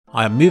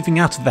I am moving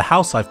out of the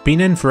house I've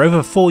been in for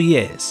over 4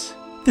 years.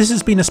 This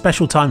has been a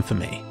special time for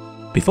me.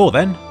 Before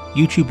then,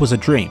 YouTube was a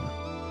dream.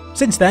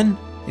 Since then,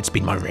 it's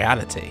been my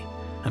reality,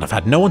 and I've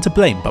had no one to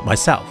blame but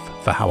myself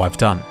for how I've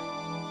done.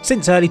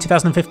 Since early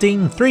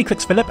 2015, 3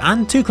 kliksphilip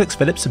and 2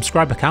 kliksphilip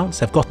subscriber counts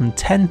have gotten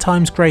 10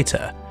 times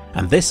greater,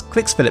 and this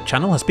kliksphilip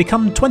channel has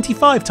become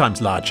 25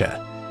 times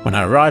larger. When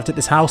I arrived at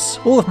this house,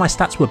 all of my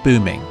stats were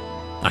booming.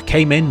 I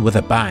came in with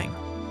a bang,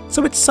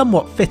 so it's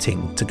somewhat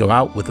fitting to go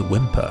out with a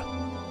whimper.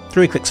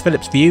 3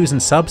 kliksphilip's views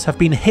and subs have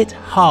been hit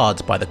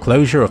hard by the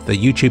closure of the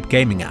YouTube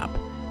gaming app,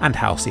 and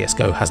how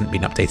CSGO hasn't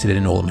been updated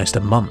in almost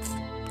a month.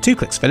 2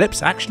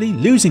 kliksphilip's actually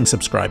losing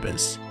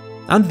subscribers.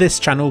 And this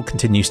channel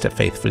continues to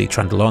faithfully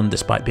trundle on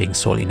despite being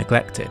sorely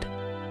neglected.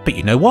 But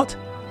you know what?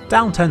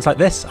 Downturns like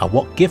this are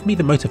what give me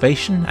the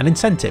motivation and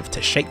incentive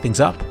to shake things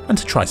up and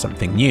to try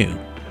something new.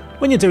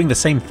 When you're doing the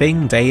same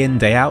thing day in,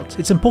 day out,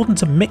 it's important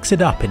to mix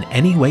it up in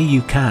any way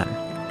you can.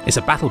 It's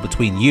a battle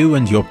between you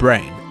and your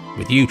brain,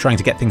 with you trying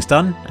to get things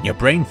done and your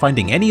brain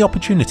finding any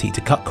opportunity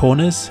to cut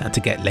corners and to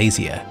get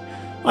lazier.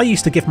 I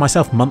used to give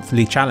myself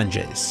monthly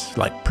challenges,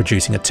 like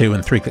producing a 2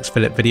 and 3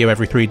 kliksphilip video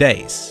every 3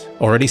 days,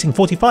 or releasing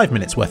 45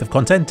 minutes worth of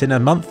content in a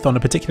month on a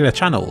particular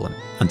channel,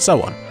 and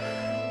so on.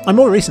 I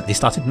more recently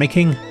started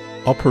making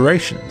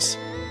operations.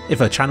 If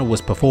a channel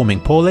was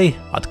performing poorly,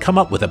 I'd come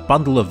up with a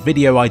bundle of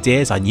video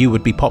ideas I knew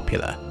would be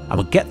popular, and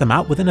would get them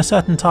out within a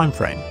certain time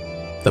frame.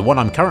 The one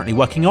I'm currently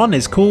working on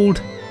is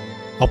called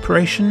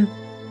Operation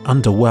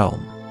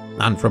Underwhelm,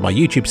 and from my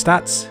YouTube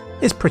stats,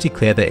 it's pretty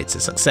clear that it's a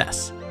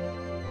success.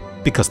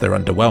 Because they're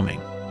underwhelming.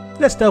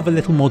 Let's delve a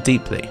little more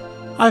deeply.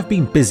 I've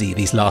been busy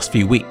these last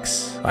few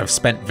weeks. I've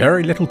spent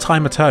very little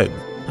time at home,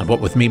 and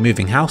what with me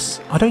moving house,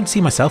 I don't see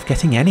myself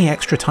getting any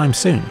extra time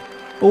soon.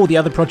 All the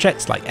other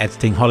projects like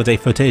editing holiday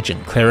footage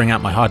and clearing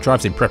out my hard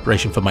drives in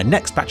preparation for my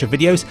next batch of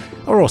videos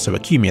are also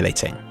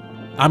accumulating.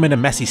 I'm in a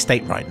messy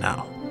state right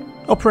now.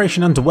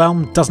 Operation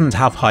Underwhelm doesn't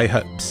have high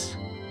hopes.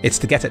 It's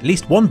to get at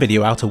least one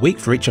video out a week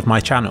for each of my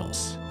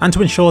channels, and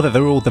to ensure that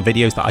they're all the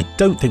videos that I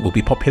don't think will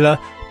be popular,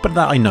 but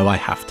that I know I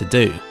have to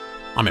do.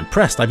 I'm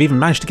impressed I've even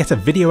managed to get a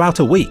video out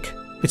a week.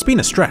 It's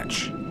been a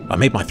stretch. I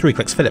made my 3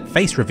 kliksphilip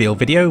face reveal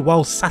video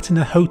while sat in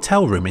a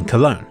hotel room in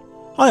Cologne.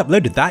 I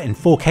uploaded that in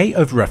 4K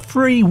over a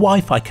free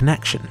Wi-Fi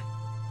connection,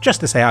 just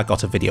to say I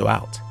got a video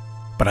out.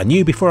 But I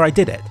knew before I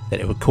did it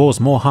that it would cause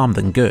more harm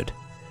than good.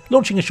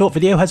 Launching a short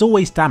video has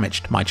always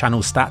damaged my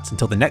channel's stats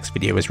until the next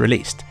video is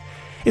released.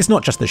 It's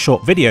not just the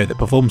short video that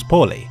performs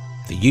poorly.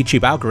 The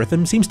YouTube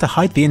algorithm seems to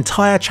hide the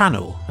entire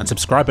channel and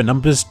subscriber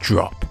numbers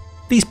drop.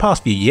 These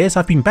past few years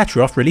I've been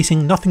better off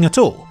releasing nothing at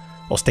all,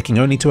 or sticking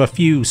only to a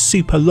few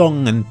super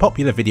long and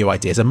popular video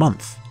ideas a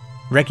month.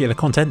 Regular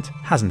content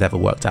hasn't ever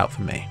worked out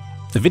for me.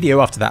 The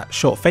video after that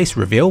short face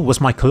reveal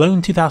was my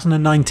Cologne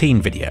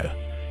 2019 video.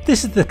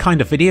 This is the kind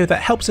of video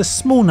that helps a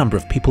small number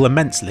of people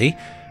immensely,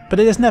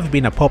 but it has never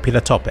been a popular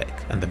topic,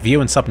 and the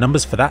view and sub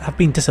numbers for that have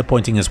been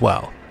disappointing as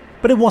well.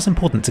 But it was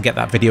important to get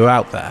that video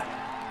out there.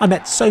 I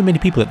met so many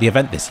people at the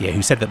event this year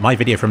who said that my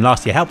video from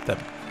last year helped them,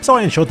 so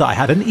I ensured that I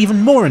had an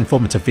even more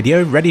informative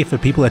video ready for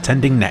people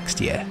attending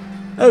next year.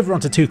 Over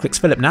onto 2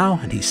 kliksphilip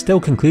now, and he's still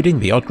concluding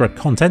the Oddgrub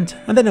content,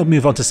 and then he'll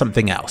move on to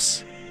something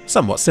else.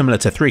 Somewhat similar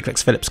to 3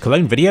 kliksphilip's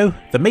Cologne video,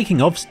 the making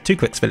ofs 2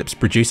 kliksphilip's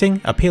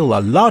producing appeal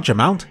a large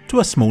amount to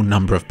a small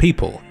number of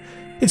people.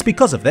 It's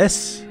because of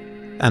this,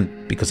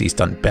 and because he's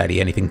done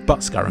barely anything but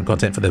Skyrim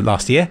content for the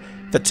last year,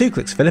 that 2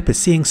 kliksphilip is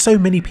seeing so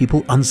many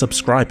people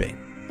unsubscribing.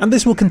 And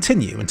this will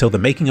continue until the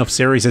making of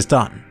series is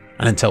done,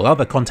 and until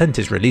other content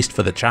is released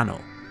for the channel.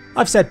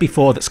 I've said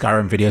before that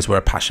Skyrim videos were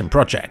a passion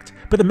project,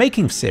 but the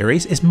making of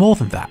series is more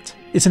than that.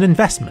 It's an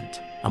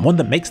investment, and one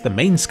that makes the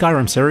main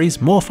Skyrim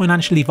series more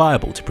financially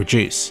viable to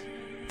produce.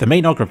 The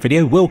main Oddgrub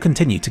video will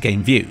continue to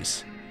gain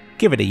views.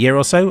 Give it a year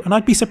or so and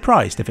I'd be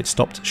surprised if it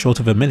stopped short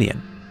of 1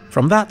 million.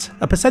 From that,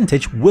 a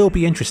percentage will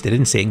be interested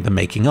in seeing the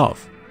making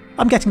of.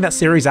 I'm getting that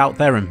series out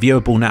there and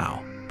viewable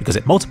now, because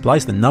it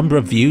multiplies the number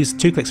of views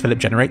 2 kliksphilip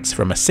generates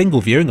from a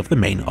single viewing of the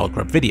main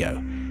Oddgrub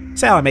video.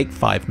 Say I make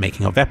 5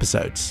 making of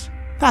episodes.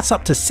 That's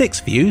up to 6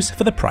 views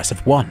for the price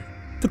of 1.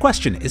 The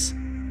question is,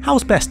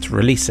 how's best to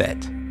release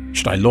it?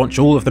 Should I launch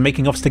all of the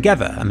making ofs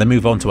together and then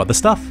move on to other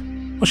stuff?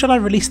 Or should I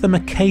release them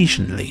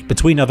occasionally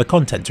between other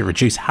content to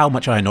reduce how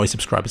much I annoy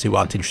subscribers who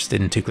aren't interested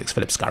in 2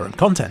 kliksphilip Skyrim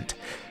content?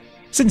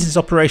 Since it's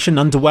Operation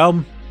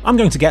Underwhelm, I'm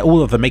going to get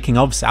all of the making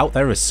ofs out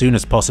there as soon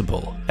as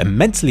possible,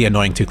 immensely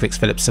annoying 2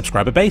 kliksphilip's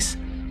subscriber base,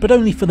 but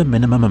only for the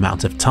minimum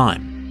amount of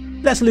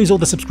time. Let's lose all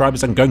the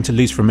subscribers I'm going to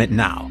lose from it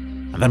now,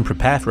 and then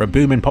prepare for a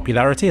boom in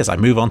popularity as I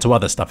move on to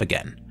other stuff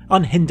again,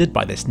 unhindered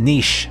by this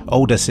niche,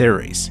 older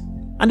series.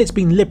 And it's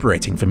been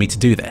liberating for me to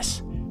do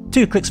this.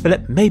 2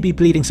 kliksphilip may be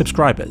bleeding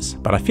subscribers,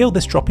 but I feel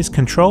this drop is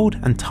controlled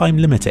and time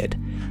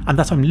limited, and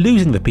that I'm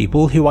losing the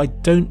people who I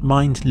don't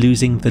mind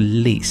losing the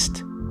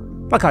least.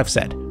 Like I've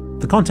said,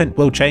 the content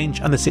will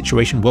change and the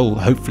situation will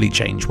hopefully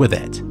change with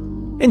it.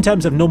 In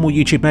terms of normal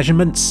YouTube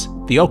measurements,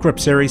 the Oddgrub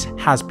series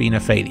has been a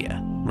failure.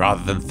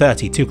 Rather than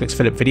 30 2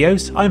 kliksphilip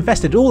videos, I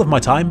invested all of my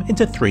time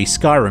into 3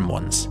 Skyrim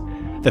ones.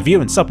 The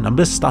view and sub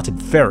numbers started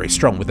very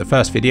strong with the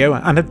first video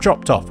and have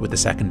dropped off with the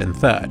second and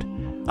third.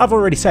 I've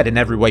already said in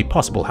every way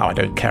possible how I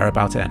don't care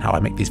about it and how I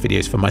make these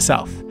videos for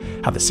myself,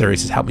 how the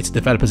series has helped me to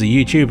develop as a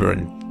YouTuber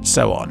and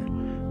so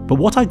on. But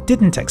what I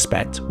didn't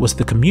expect was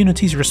the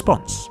community's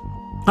response.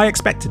 I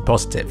expected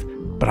positive,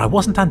 but I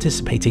wasn't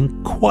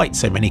anticipating quite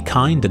so many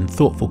kind and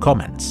thoughtful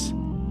comments.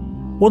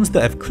 Ones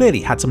that have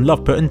clearly had some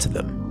love put into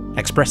them,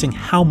 expressing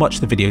how much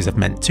the videos have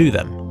meant to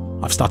them.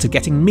 I've started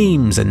getting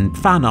memes and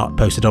fan art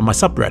posted on my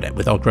subreddit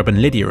with Ogrub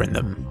and Lydia in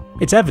them.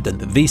 It's evident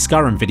that these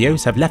Skyrim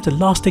videos have left a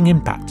lasting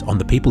impact on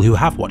the people who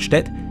have watched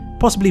it,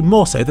 possibly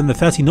more so than the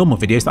 30 normal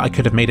videos that I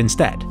could have made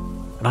instead,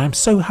 and I am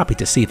so happy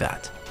to see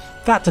that.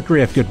 That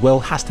degree of goodwill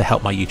has to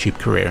help my YouTube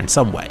career in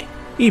some way,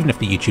 even if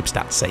the YouTube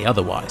stats say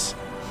otherwise.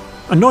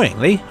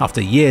 Annoyingly,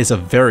 after years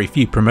of very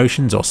few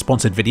promotions or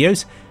sponsored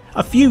videos,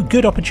 a few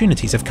good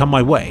opportunities have come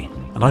my way,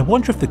 and I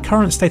wonder if the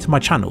current state of my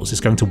channels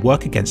is going to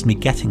work against me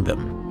getting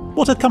them.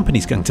 What are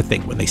companies going to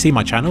think when they see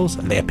my channels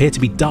and they appear to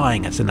be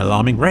dying at an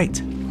alarming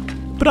rate?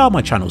 But are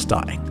my channels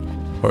dying?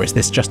 Or is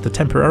this just a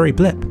temporary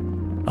blip?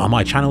 Are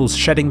my channels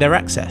shedding their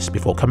excess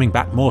before coming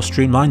back more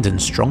streamlined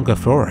and stronger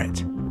for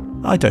it?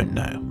 I don't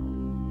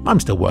know. I'm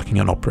still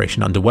working on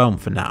Operation Underwhelm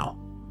for now.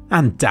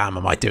 And damn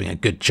am I doing a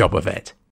good job of it.